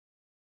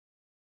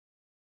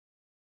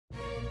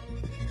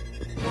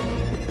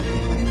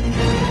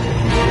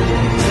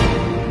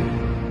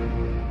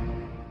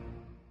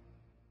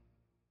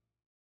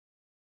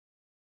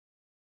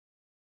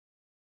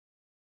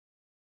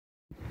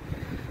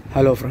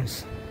Hello friends,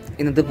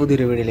 ഇന്നത്തെ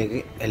പുതിയൊരു വീഡിയോയിലേക്ക്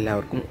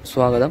എല്ലാവർക്കും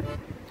സ്വാഗതം.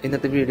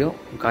 ഇന്നത്തെ വീഡിയോ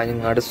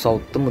കാഞ്ഞങ്ങാട്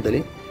സൗത്ത് മുതൽ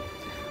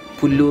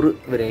പുല്ലൂർ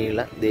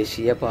വരെയുള്ള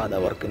ദേശീയ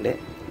പാത വർക്കിൻ്റെ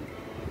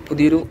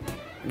പുതിയൊരു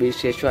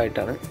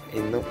വിശേഷമായിട്ടാണ്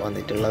ഇന്ന്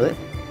വന്നിട്ടുള്ളത്.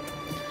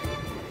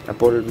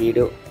 അപ്പോൾ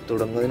വീഡിയോ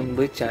തുടങ്ങുന്നതിന്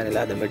മുമ്പ് ചാനൽ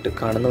ആദ്യമായിട്ട്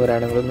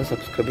കാണുന്നവരാണെങ്കിൽ ഒന്ന്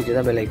സബ്സ്ക്രൈബ്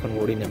ചെയ്താൽ ബെല്ലൈക്കൺ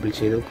കൂടി എനേബിൾ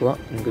ചെയ്ത് വെക്കുക.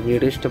 നിങ്ങൾക്ക്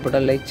വീഡിയോ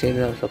ഇഷ്ടപ്പെട്ടാൽ ലൈക്ക്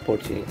ചെയ്ത്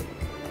സപ്പോർട്ട് ചെയ്യുക.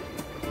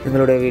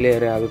 നിങ്ങളുടെ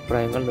വിലയേറെ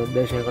അഭിപ്രായങ്ങൾ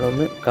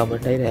നിർദ്ദേശങ്ങളൊന്ന്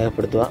കമൻറ്റായി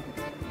രേഖപ്പെടുത്തുക.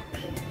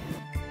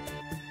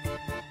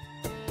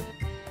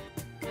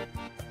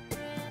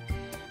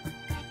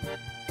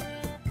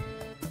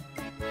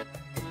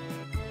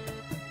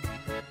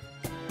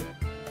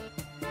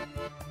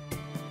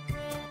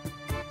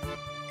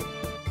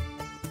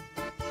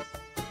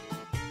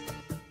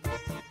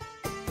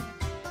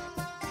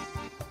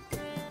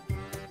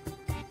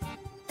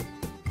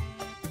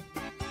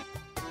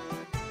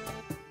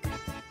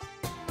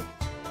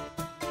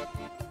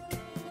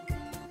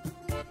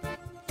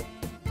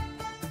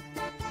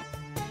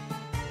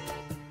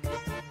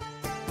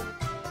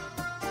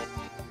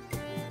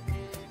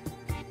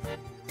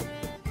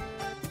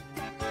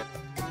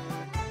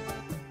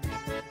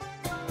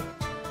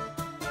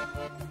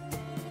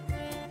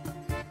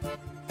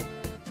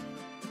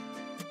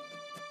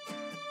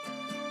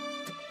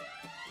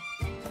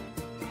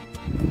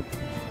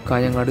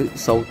 കാഞ്ഞങ്ങാട്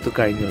സൗത്ത്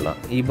കഴിഞ്ഞുള്ള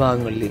ഈ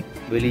ഭാഗങ്ങളിൽ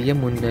വലിയ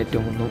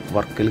മുന്നേറ്റമൊന്നും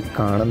വർക്കിൽ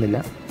കാണുന്നില്ല.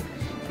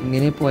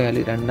 ഇങ്ങനെ പോയാൽ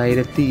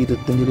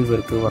 2025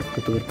 ഇവർക്ക് വർക്ക്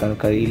തീർക്കാൻ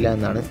കഴിയില്ല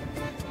എന്നാണ്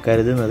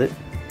കരുതുന്നത്.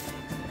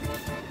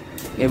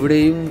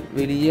 എവിടെയും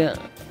വലിയ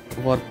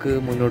വർക്ക്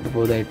മുന്നോട്ട്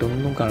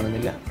പോയതായിട്ടൊന്നും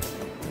കാണുന്നില്ല.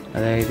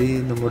 അതായത്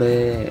നമ്മുടെ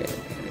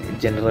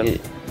ജനറൽ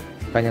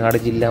കാഞ്ഞങ്ങാട്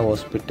ജില്ലാ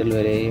ഹോസ്പിറ്റൽ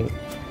വരെയും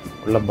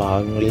ഉള്ള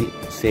ഭാഗങ്ങളിൽ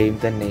സെയിം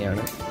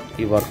തന്നെയാണ്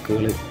ഈ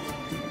വർക്കുകൾ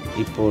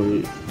ഇപ്പോൾ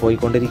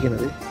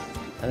പോയിക്കൊണ്ടിരിക്കുന്നത്.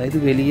 അതായത്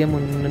വലിയ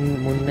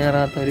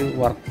മുന്നേറാത്തൊരു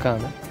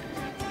വർക്കാണ്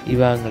ഈ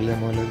ഭാഗങ്ങളിൽ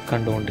നമ്മൾ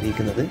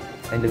കണ്ടുകൊണ്ടിരിക്കുന്നത്.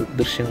 അതിൻ്റെ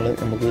ദൃശ്യങ്ങൾ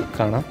നമുക്ക്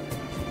കാണാം.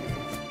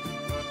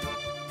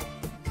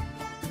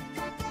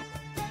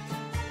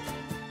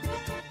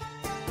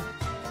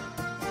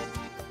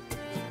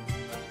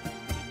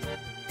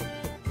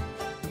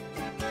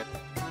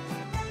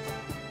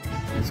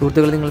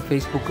 സുഹൃത്തുക്കൾ, നിങ്ങൾ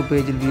ഫേസ്ബുക്ക്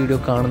പേജിൽ വീഡിയോ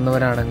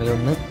കാണുന്നവരാണെങ്കിൽ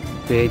ഒന്ന്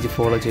പേജ്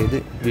ഫോളോ ചെയ്ത്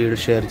വീഡിയോ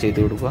ഷെയർ ചെയ്ത്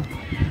കൊടുക്കുക.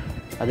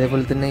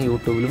 അതേപോലെ തന്നെ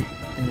യൂട്യൂബിലും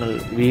നിങ്ങൾ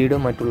വീഡിയോ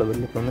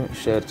മറ്റുള്ളവരിലേക്കൊന്ന്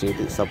ഷെയർ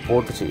ചെയ്ത്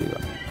സപ്പോർട്ട് ചെയ്യുക.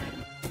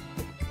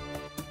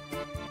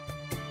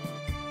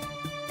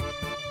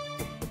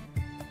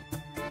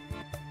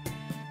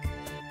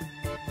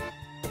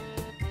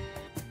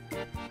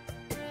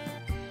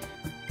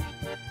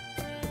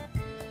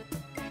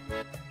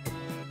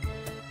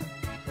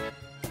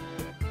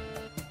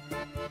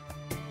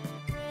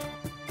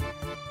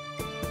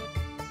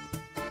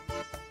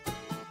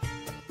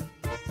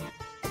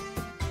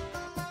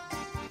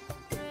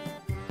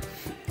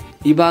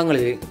 ഈ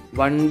ഭാഗങ്ങളിൽ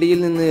വണ്ടിയിൽ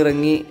നിന്ന്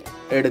ഇറങ്ങി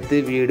എടുത്ത്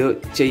വീഡിയോ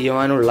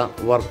ചെയ്യുവാനുള്ള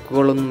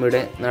വർക്കുകളൊന്നും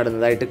ഇവിടെ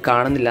നടന്നതായിട്ട്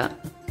കാണുന്നില്ല.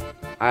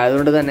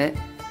 ആയതുകൊണ്ട് തന്നെ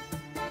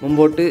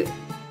മുമ്പോട്ട്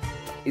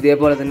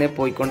ഇതേപോലെ തന്നെ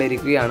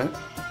പോയിക്കൊണ്ടിരിക്കുകയാണ്.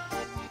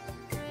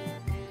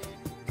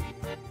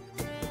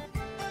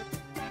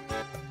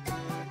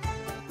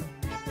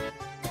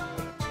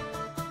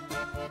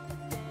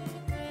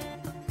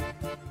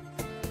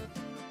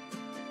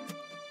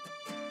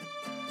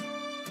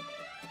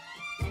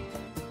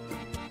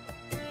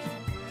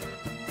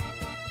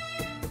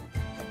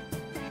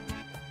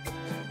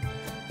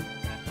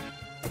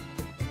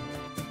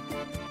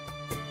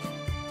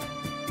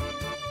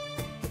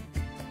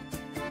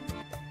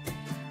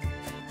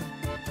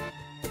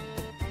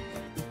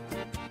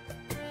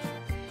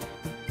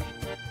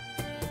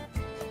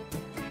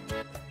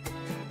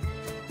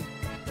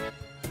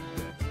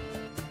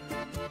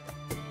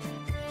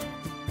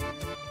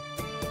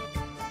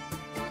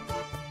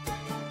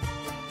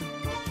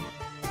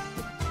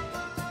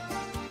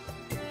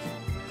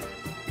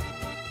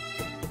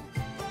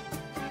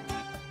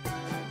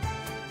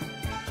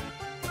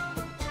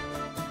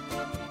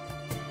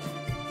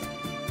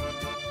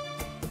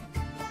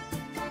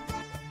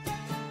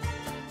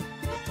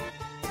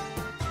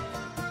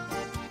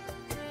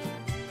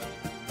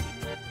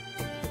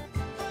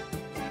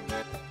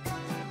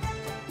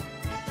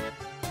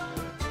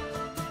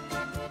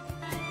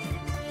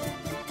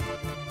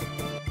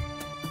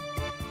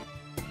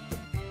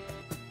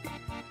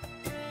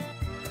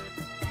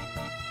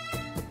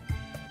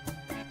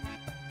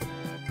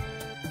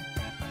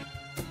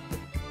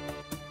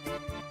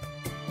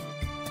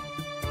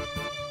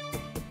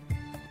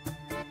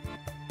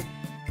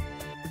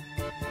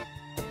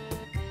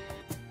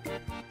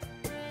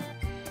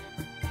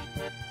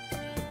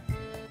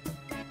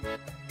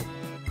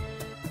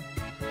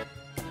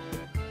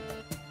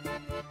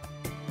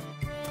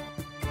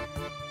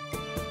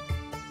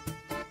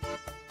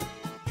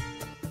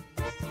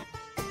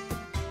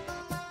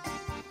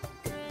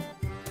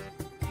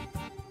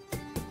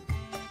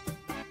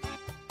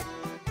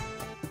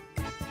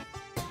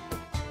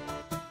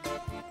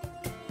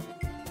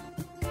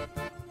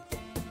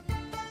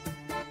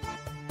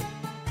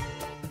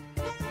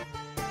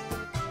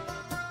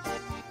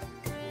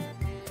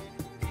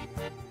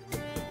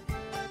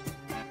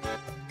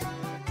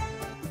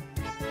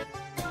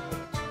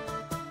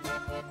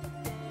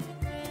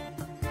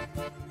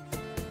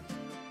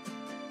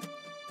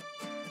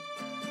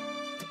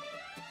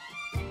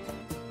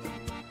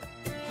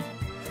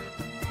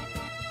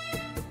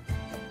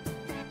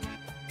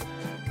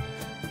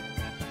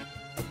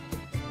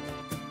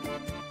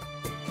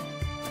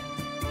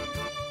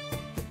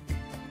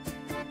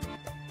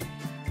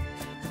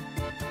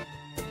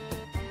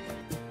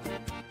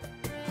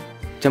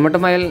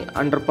 ചെമ്മട്ടമയൽ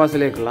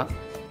അണ്ടർപാസിലേക്കുള്ള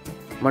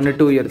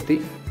മണ്ണിട്ട് ഉയർത്തി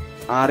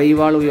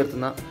ആറിവാൾ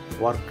ഉയർത്തുന്ന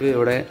വർക്ക്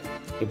ഇവിടെ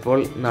ഇപ്പോൾ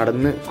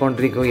നടന്നു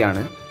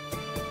കൊണ്ടിരിക്കുകയാണ്.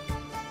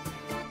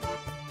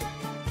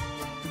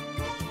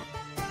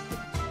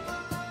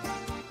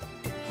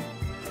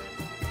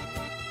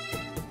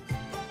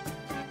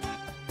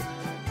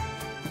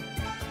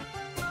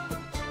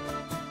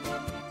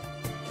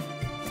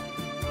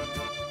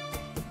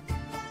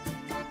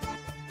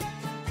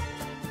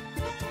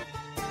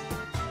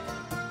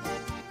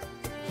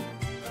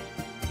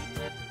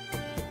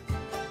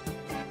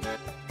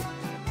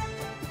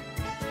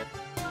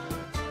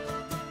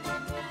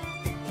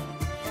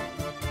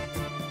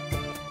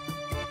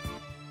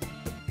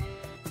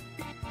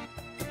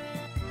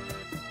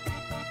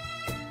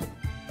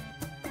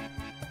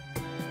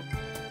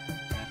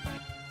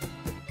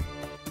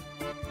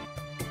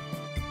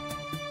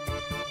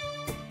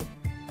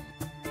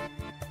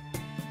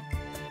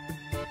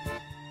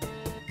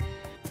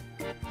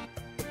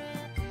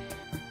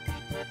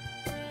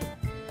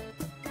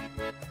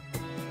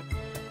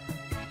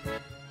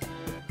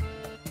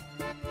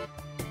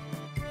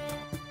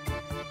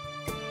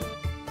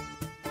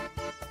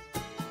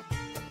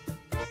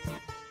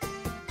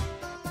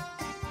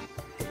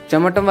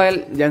 ചെമ്മട്ടംവയൽ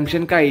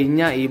ജംഗ്ഷൻ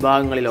കഴിഞ്ഞ ഈ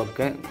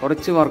ഭാഗങ്ങളിലൊക്കെ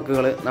കുറച്ച്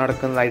വർക്കുകൾ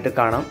നടക്കുന്നതായിട്ട്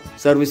കാണാം.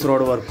 സർവീസ്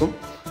റോഡ് വർക്കും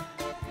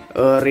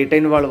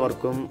റീറ്റൈൻ വാൾ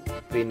വർക്കും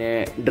പിന്നെ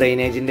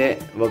ഡ്രെയിനേജിൻ്റെ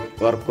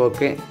വർക്കും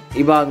ഒക്കെ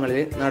ഈ ഭാഗങ്ങളിൽ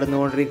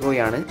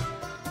നടന്നുകൊണ്ടിരിക്കുകയാണ്.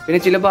 പിന്നെ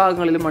ചില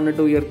ഭാഗങ്ങളിൽ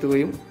മണ്ണിട്ട്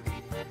ഉയർത്തുകയും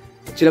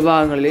ചില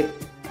ഭാഗങ്ങളിൽ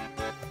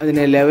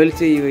അതിനെ ലെവൽ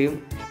ചെയ്യുകയും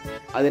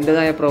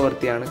അതിൻ്റെതായ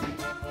പ്രവൃത്തിയാണ്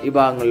ഈ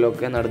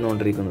ഭാഗങ്ങളിലൊക്കെ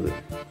നടന്നുകൊണ്ടിരിക്കുന്നത്.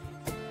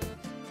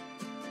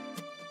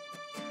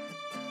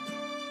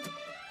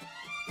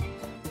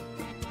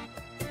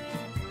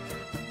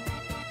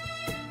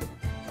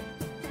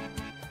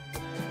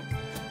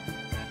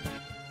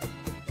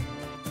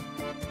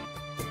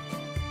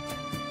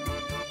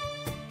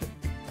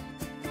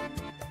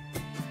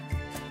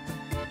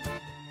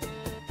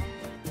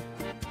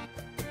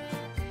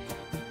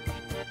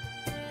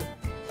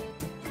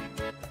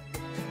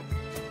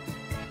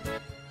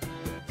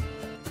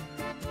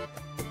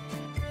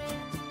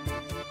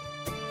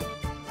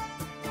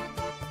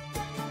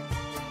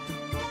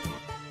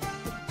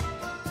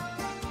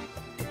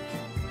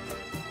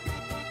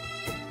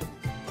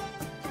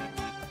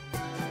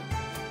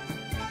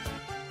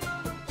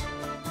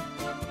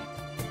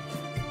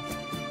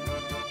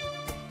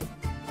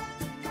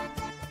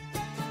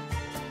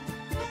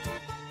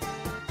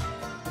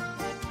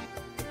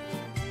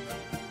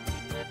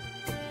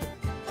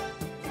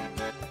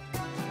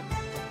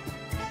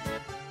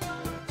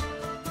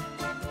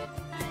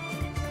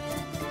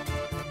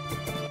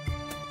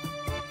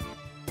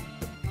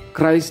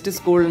 ക്രൈസ്റ്റ്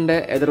സ്കൂളിൻ്റെ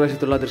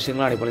എതിർവശത്തുള്ള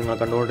ദൃശ്യങ്ങളാണ് ഇപ്പോൾ നിങ്ങൾ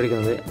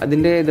കണ്ടുകൊണ്ടിരിക്കുന്നത്.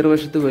 അതിൻ്റെ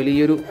എതിർവശത്ത്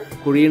വലിയൊരു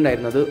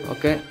കുഴിയുണ്ടായിരുന്നു, അത്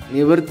ഒക്കെ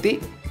നിവർത്തി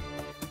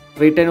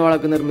റീറ്റൈൻ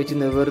വാളൊക്കെ നിർമ്മിച്ച്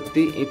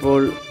നിവർത്തി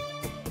ഇപ്പോൾ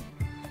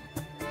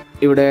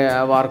ഇവിടെ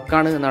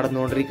വർക്കാണ്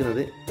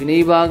നടന്നുകൊണ്ടിരിക്കുന്നത്. പിന്നെ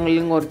ഈ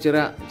ഭാഗങ്ങളിലും കുറച്ച്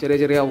ചെറിയ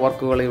ചെറിയ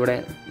വർക്കുകൾ ഇവിടെ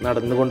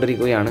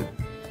നടന്നുകൊണ്ടിരിക്കുകയാണ്.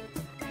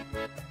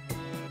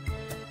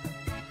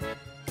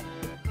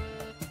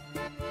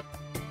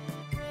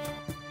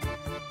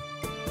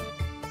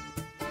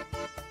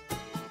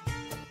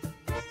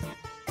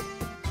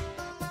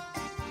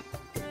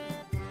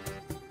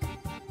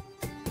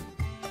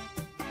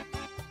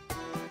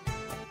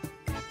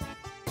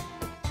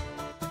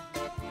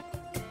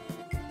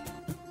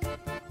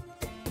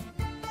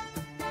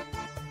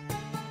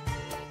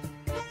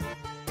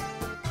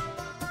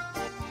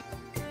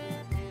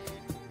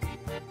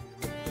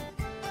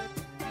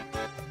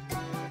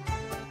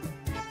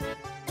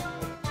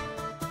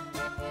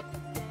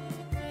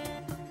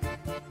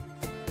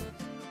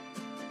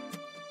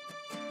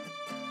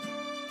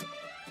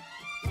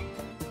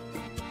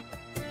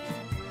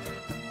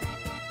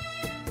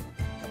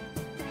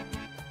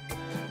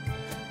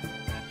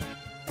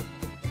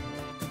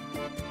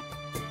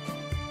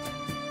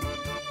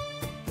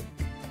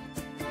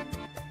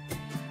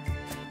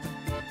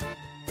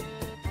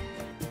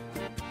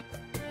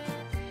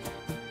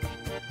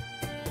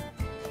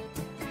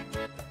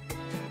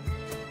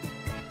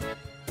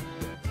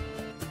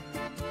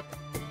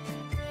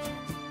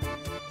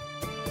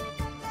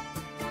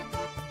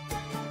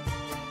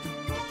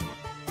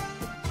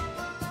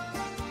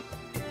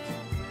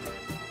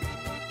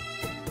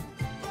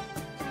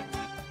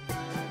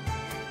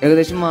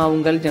 ഏകദേശം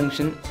മാവുങ്കാൽ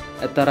ജംഗ്ഷൻ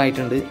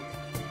എത്താറായിട്ടുണ്ട്.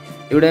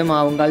 ഇവിടെ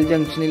മാവുങ്കാൽ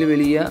ജംഗ്ഷനിൽ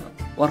വലിയ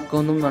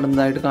വർക്കൊന്നും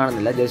നടന്നതായിട്ട്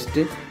കാണുന്നില്ല.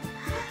 ജസ്റ്റ്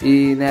ഈ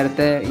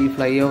നേരത്തെ ഈ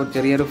ഫ്ലൈ ഓവർ,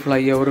 ചെറിയൊരു ഫ്ലൈ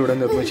ഓവർ ഇവിടെ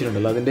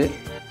നിർമ്മിച്ചിട്ടുണ്ടല്ലോ, അതിൻ്റെ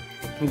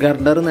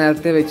ഗർഡർ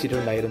നേരത്തെ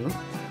വെച്ചിട്ടുണ്ടായിരുന്നു.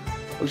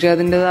 പക്ഷേ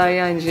അതിൻ്റെതായ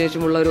അതിന്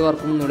ശേഷമുള്ള ഒരു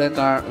വർക്കും ഇവിടെ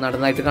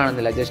നടന്നതായിട്ട്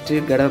കാണുന്നില്ല.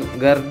 ജസ്റ്റ്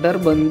ഗർഡർ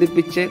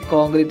ബന്ധിപ്പിച്ച്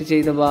കോൺക്രീറ്റ്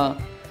ചെയ്ത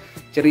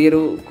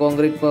ചെറിയൊരു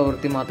കോൺക്രീറ്റ്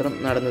പ്രവൃത്തി മാത്രം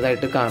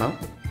നടന്നതായിട്ട് കാണാം.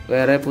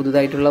 വേറെ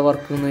പുതുതായിട്ടുള്ള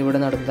വർക്കൊന്നും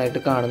ഇവിടെ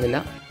നടന്നതായിട്ട് കാണുന്നില്ല.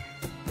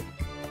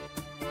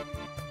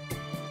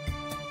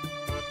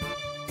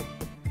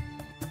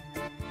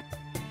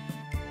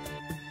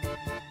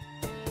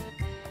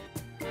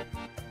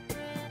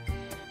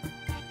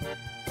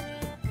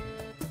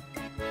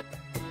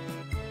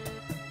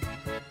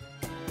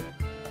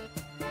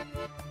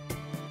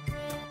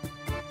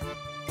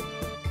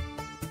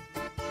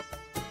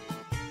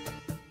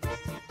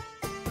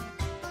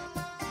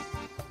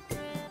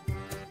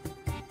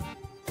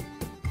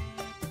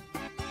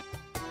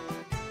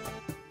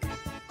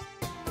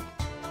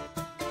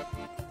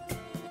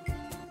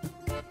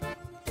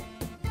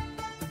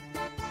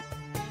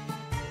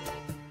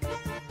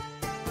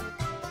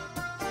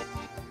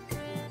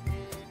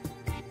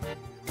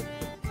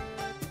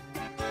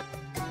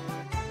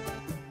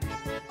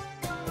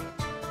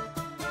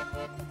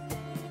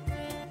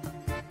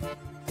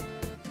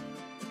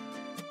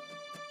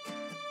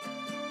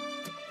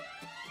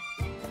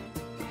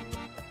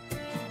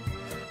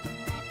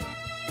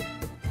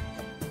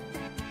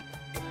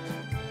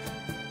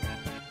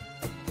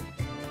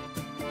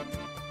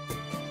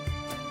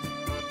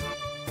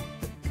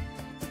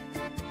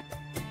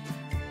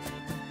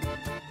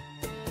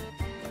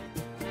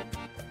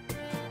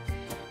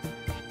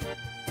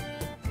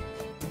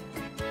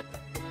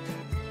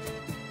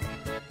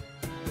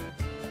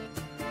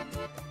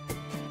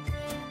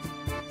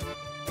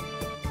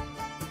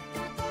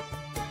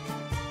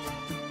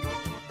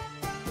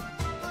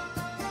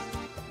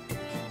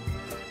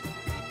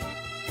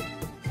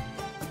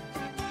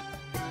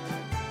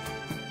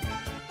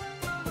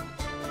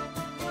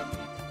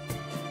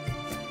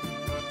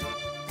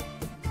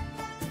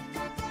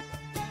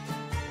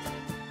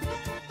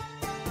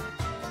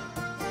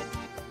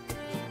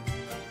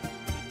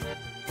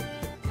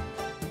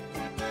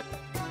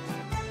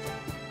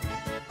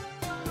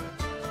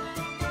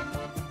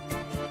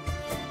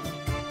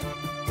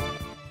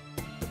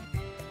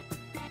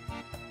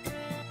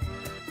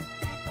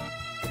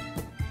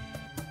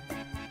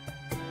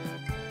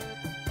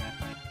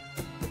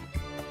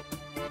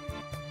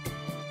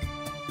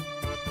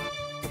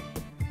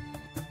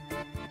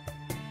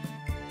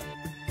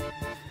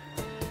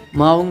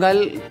 മാവുങ്കാൽ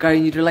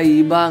കഴിഞ്ഞിട്ടുള്ള ഈ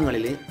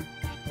ഭാഗങ്ങളിൽ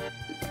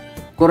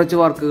കുറച്ച്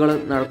വർക്കുകൾ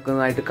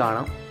നടക്കുന്നതായിട്ട്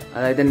കാണാം.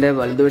 അതായത് എൻ്റെ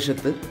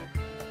വലതുവശത്ത്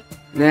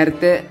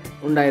നേരത്തെ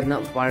ഉണ്ടായിരുന്ന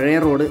പഴയ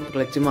റോഡ്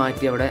ക്ലച്ച്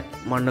മാറ്റി അവിടെ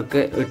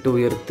മണ്ണൊക്കെ ഇട്ട്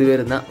ഉയർത്തി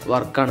വരുന്ന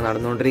വർക്കാണ്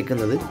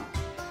നടന്നുകൊണ്ടിരിക്കുന്നത്.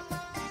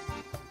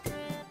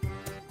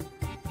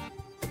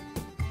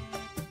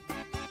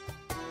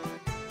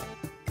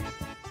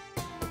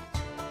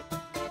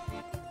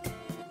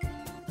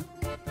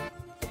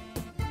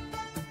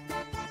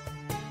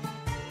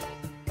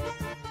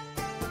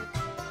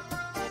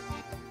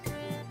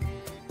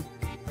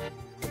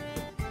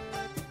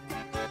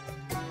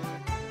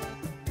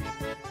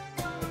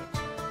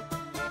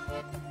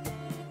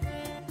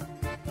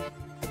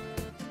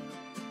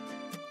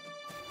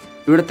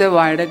 ഇവിടുത്തെ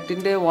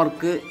വയഡക്റ്റിൻ്റെ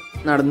വർക്ക്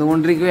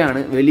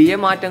നടന്നുകൊണ്ടിരിക്കുകയാണ്. വലിയ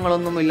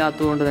മാറ്റങ്ങളൊന്നും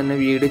ഇല്ലാത്തതുകൊണ്ട് തന്നെ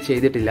വീട്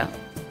ചെയ്തിട്ടില്ല.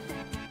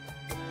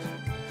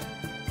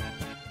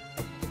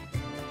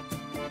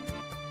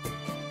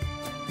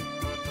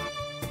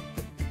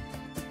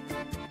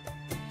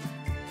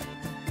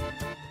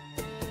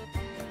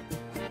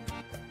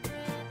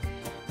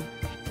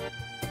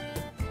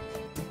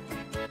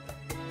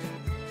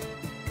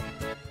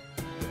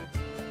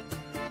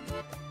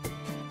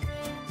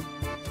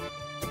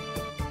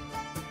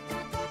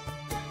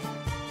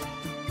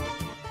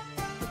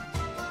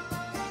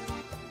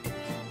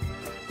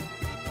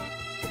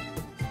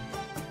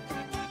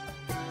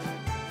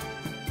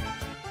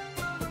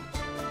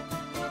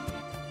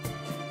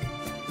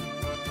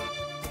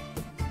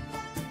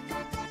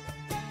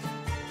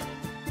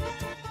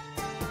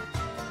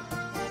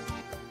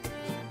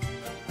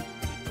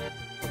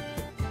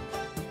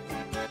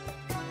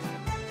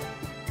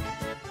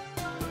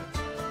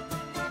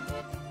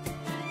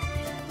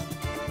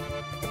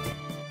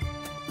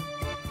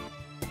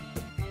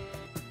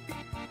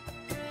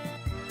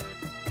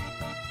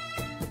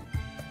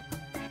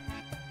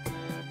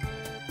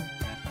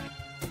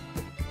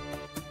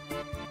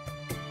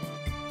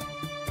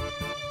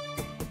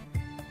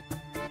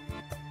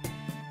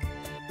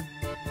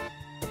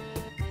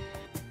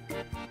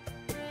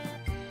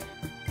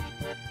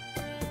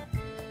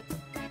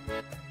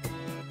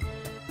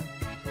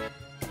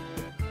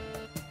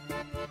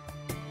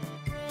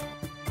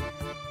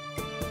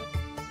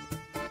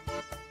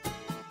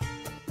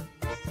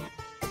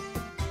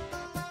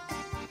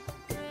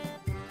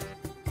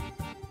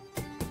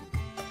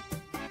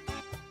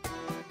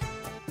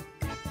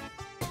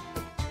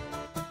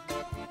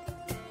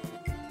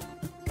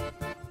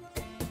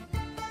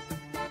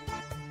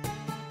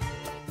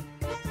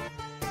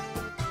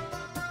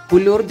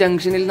 പുല്ലൂർ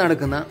ജംഗ്ഷനിൽ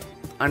നടക്കുന്ന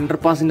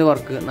അണ്ടർപാസിൻ്റെ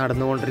വർക്ക്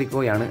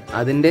നടന്നുകൊണ്ടിരിക്കുകയാണ്.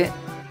 അതിൻ്റെ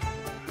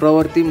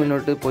പ്രവൃത്തി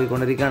മുന്നോട്ട്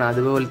പോയിക്കൊണ്ടിരിക്കുകയാണ്.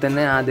 അതുപോലെ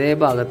തന്നെ അതേ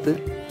ഭാഗത്ത്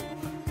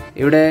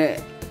ഇവിടെ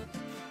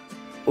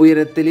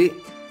ഉയരത്തിൽ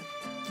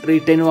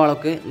റീറ്റെയിൻ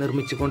വാളൊക്കെ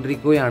നിർമ്മിച്ചു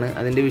കൊണ്ടിരിക്കുകയാണ്.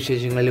 അതിൻ്റെ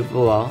വിശേഷങ്ങളിൽ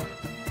പോവാം.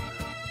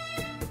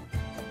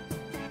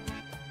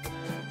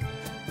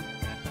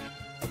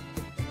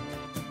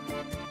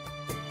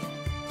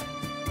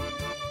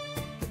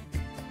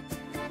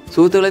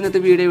 സുഹൃത്തുക്കളെ, ഇന്നത്തെ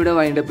വീഡിയോ ഇവിടെ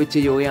വൈൻഡപ്പ്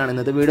ചെയ്യുകയാണ്.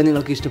 ഇന്നത്തെ വീഡിയോ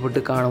നിങ്ങൾക്ക് ഇഷ്ടപ്പെട്ട്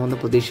കാണുമെന്ന്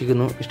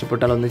പ്രതീക്ഷിക്കുന്നു.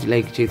 ഇഷ്ടപ്പെട്ടാൽ ഒന്ന്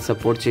ലൈക്ക് ചെയ്ത്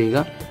സപ്പോർട്ട് ചെയ്യുക.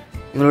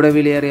 നിങ്ങളുടെ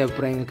വിലയേറിയ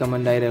അഭിപ്രായങ്ങൾ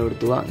കമൻറ്റായി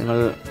രേഖപ്പെടുത്തുക. നിങ്ങൾ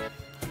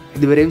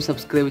ഇതുവരെയും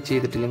സബ്സ്ക്രൈബ്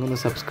ചെയ്തിട്ടില്ലെങ്കിൽ ഒന്ന്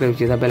സബ്സ്ക്രൈബ്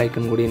ചെയ്താൽ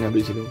ബെലൈക്കൺ കൂടി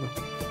എനേബിൾ ചെയ്ത് നോക്കുക.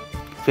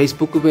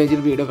 ഫേസ്ബുക്ക്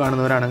പേജിൽ വീഡിയോ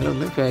കാണുന്നവരാണെങ്കിൽ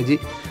ഒന്ന് പേജ്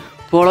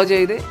ഫോളോ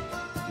ചെയ്ത്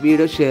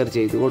വീഡിയോ ഷെയർ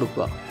ചെയ്ത്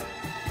കൊടുക്കുക.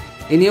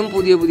 ഇനിയും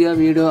പുതിയ പുതിയ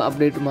വീഡിയോ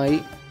അപ്ഡേറ്റുമായി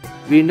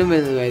വീണ്ടും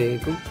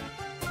വരുന്നതായിരിക്കും.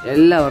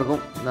 എല്ലാവർക്കും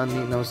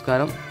നന്ദി,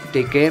 നമസ്കാരം,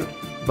 take care,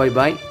 bye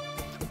bye.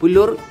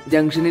 Pullur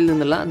ജംഗ്ഷനിൽ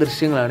നിന്നുള്ള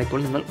ദൃശ്യങ്ങളാണ് ഇപ്പോൾ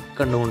നിങ്ങൾ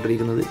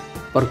കണ്ടുകൊണ്ടിരിക്കുന്നത്.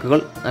 വർക്കുകൾ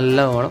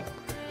നല്ലവണ്ണം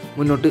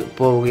മുന്നോട്ട്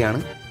പോവുകയാണ്.